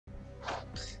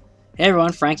Hey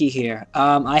everyone, Frankie here.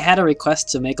 I had a request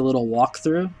to make a little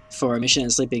walkthrough for a mission in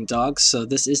Sleeping Dogs, so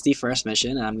this is the first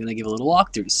mission, and I'm gonna give a little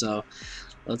walkthrough. So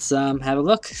let's have a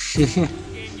look. Getting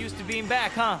used to being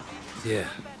back, huh? Yeah.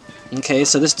 Okay,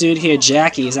 so this dude here,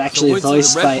 Jackie, is actually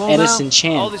voiced by Edison All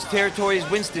Chan. this territory is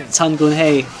Winston's. Sun Gun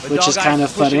Hei, But which is Dog kind Eyes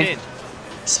of pushing funny. in.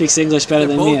 Speaks English better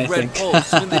than me, I think.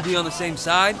 Shouldn't they be on the same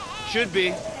side? Should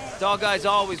be. Dog Eyes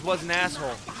always was an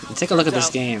asshole. And take a look at this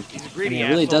game. He's a I mean, greedy it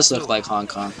really asshole, does look too. like Hong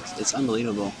Kong. It's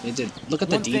unbelievable. They did. Look at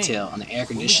the One thing, detail on the air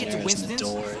when we get to conditioners and the Winston's,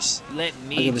 doors. Let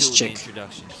me Look at this do chick. the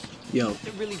introductions. Yo,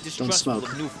 They're really don't distrustful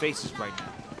smoke. of new faces right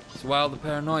now. It's wild the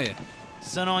paranoia.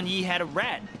 Sun On Yi had a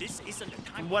rat.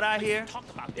 From what I hear,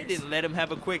 they didn't let him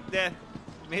have a quick death.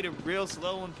 Made it real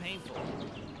slow and painful.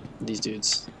 These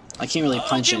dudes. I can't really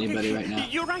punch anybody right now.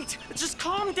 You're right. Just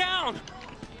calm down.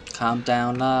 Calm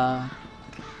down,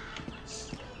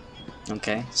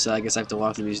 Okay, so I guess I have to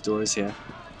walk through these doors here.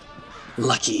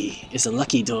 Lucky. It's the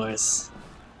lucky doors.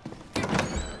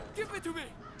 Give it to me.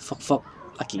 Fuck.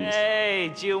 Lucky.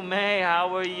 Hey, Jiu Mei,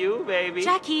 how are you, baby?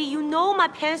 Jackie, you know my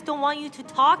parents don't want you to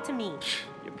talk to me.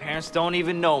 Your parents don't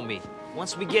even know me.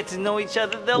 Once we get to know each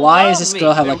other, they'll Why love does this me.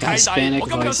 girl have like a Hispanic 我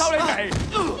今日 voice? 收你皮，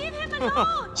 Leave him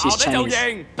alone! She's 跑得就 Chinese.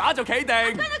 認，打就企定。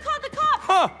 Better call the cops!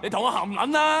 哼，你同我含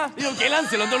撚啦！呢度幾撚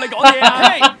時輪到你講嘢啊？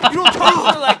 Hey, you don't talk to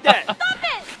her like that.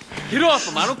 Get off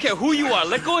him. I don't care who you are.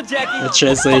 Let go of Jackie. The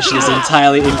translation is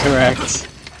entirely incorrect.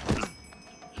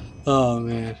 Oh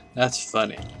man, that's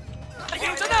funny.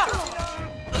 認真啊！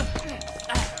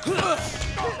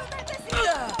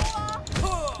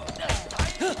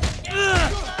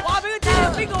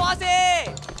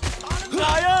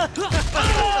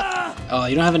 Oh,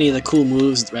 you don't have any of the cool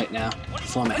moves right now.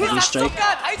 Form a heavy strike.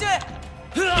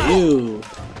 Ew.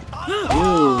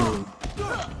 Ew.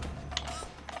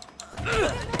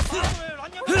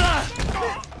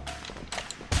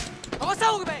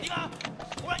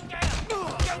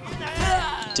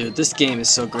 Dude, this game is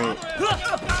so great.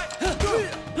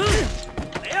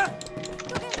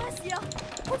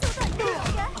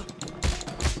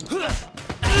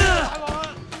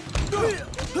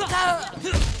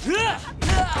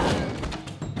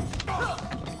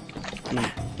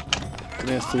 Come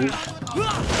here, fool.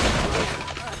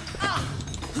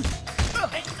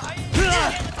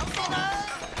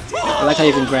 I like how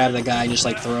you can grab the guy and just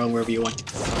like throw him wherever you want. Get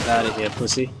the fuck out of here,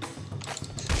 pussy.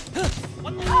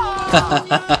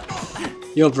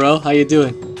 Yo, bro, how you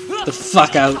doing? Get the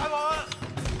fuck out.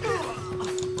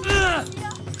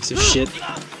 Piece of shit.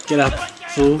 Get up,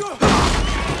 fool.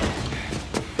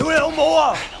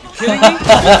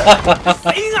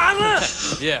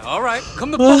 Yeah, all right.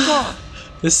 Come the fuck on.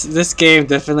 This game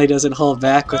definitely doesn't hold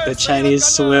back with the Chinese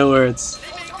swear words.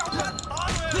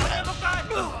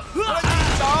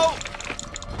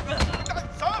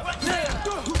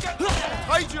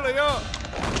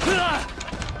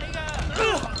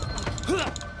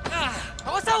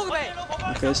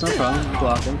 Okay, it's no problem. I'm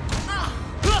blocking.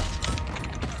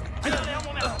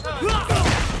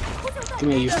 Come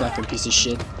here, you fucking piece of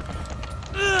shit.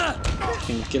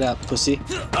 Get out, pussy.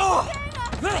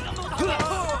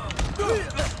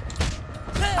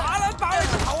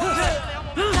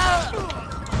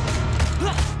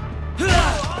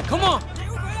 Come on.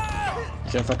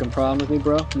 You got a fucking problem with me,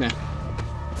 bro? Come here.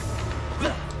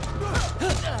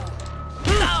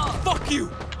 Fuck you.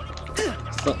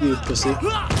 Fuck you, pussy.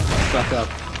 Fuck up.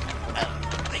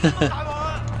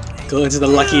 Go into the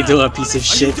lucky door, piece of Are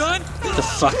shit. you done? Get the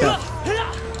fuck up.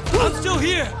 I'm still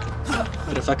here.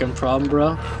 Got a fucking problem,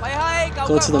 bro?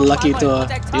 Go to the lucky door,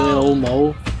 you little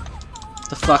mole. Get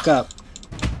the fuck up.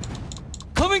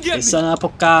 Come and get 你 me. 生啊仆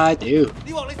街，屌！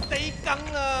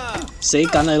死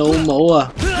緊你老母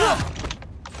啊！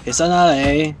起身啦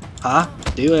你，吓？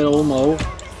屌你老母！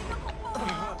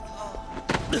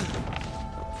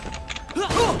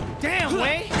 Damn,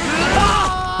 Wei.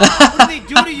 What do they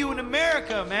do to you in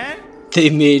America, man? They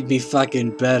made me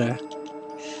fucking better.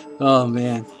 Oh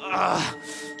man.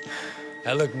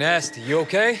 That look nasty. You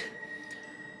okay?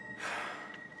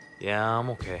 Yeah, I'm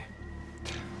okay.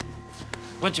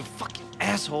 Bunch of fucking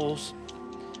assholes.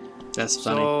 That's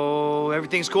funny. So,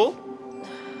 everything's cool?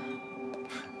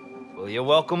 Well, you're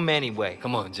welcome anyway.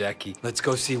 Come on, Jackie. Let's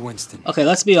go see Winston. Okay,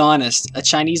 let's be honest. A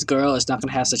Chinese girl is not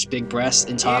gonna have such big breasts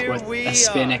and talk Here with we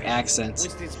Hispanic are. accents.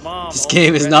 Winston's mom This owns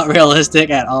game the is not restaurant.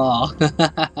 realistic at all.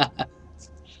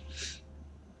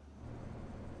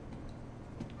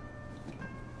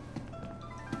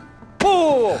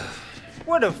 Whoa!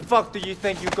 Where the fuck do you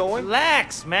think you're going?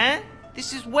 Relax, man.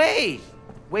 This is Wei.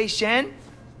 Wei Shen.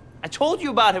 I told you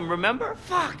about him, remember?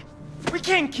 Fuck! We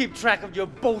can't keep track of your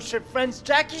bullshit friends,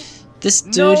 Jackie. This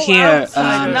dude No here,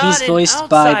 outsider. he's Not an voiced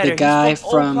by the outsider. guy He's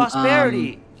old from,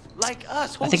 prosperity. Like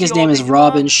us. I think his name is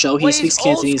Robin Show. He speaks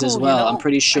Cantonese as well. I'm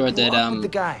pretty sure I grew that, up with the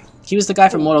guy. he was the guy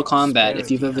from Mortal Kombat. If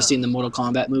you've ever seen the Mortal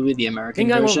Kombat movie, the American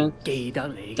version,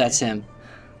 that's him.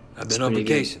 I've been on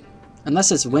vacation.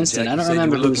 Unless it's Winston. I Jackie don't said you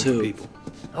remember were who's looking for who. people.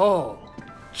 Oh,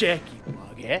 Jackie,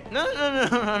 okay?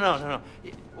 No.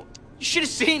 You should have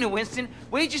seen it, Winston.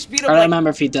 We just beat up I don't like remember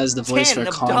if he does the voice 10 for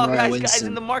of Conroy dog or guys in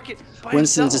Winston. the market by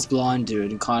Winston's this himself. blonde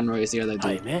dude, and Conroy is the other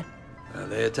Hey, dude. man.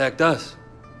 They attacked us.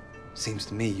 Seems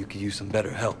to me you could use some better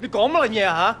help. 你講乜嘢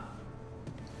嚇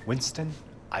Winston,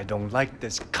 I don't like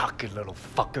this cocky little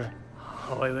fucker.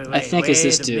 Oh, wait, I think it's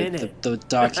this wait a dude, minute. the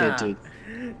dark-haired dude.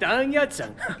 等一陣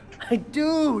I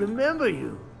do remember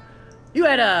you. You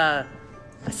had a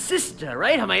sister,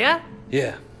 right? 係咪啊？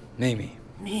 Yeah, Mimi.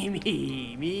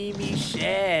 Mimi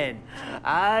Shan.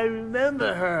 I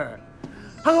remember her.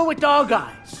 Hung out with dog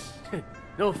guys.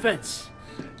 No offense.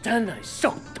 真係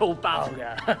熟到爆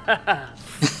㗎。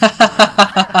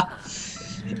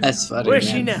 That's funny, Where's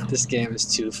she man. now? This game is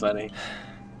too funny.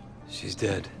 She's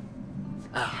dead.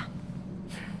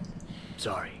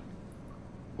 Sorry.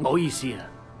 唔好意思啊。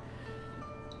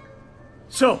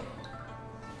So,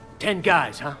 10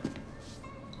 guys, huh?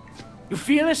 You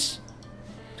feel us?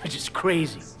 They're just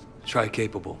crazy. Try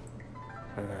capable.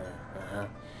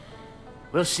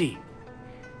 We'll see.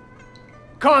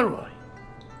 Conroy,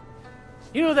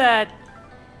 you know that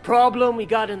problem we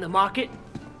got in the market?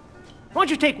 Why don't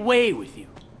you take Wei with you?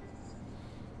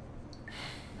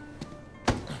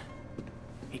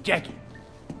 Hey, Jackie,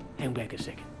 hang back a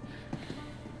second.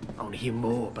 I want to hear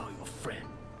more about your friend.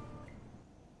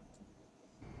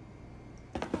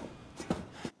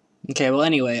 Okay, well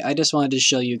anyway, I just wanted to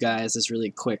show you guys this really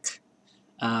quick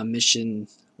mission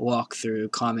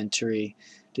walkthrough commentary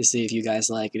to see if you guys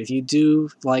like it. If you do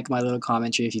like my little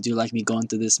commentary, if you do like me going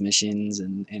through these missions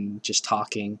and just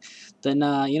talking, then,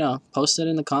 you know, post it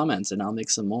in the comments and I'll make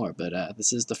some more. But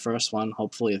this is the first one,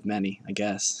 hopefully of many, I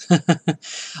guess.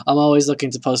 I'm always looking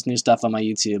to post new stuff on my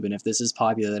YouTube, and if this is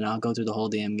popular, then I'll go through the whole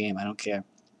damn game. I don't care.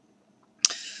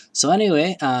 So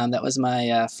anyway, that was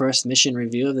my first mission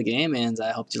review of the game, and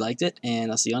I hope you liked it, and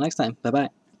I'll see you all next time. Bye-bye.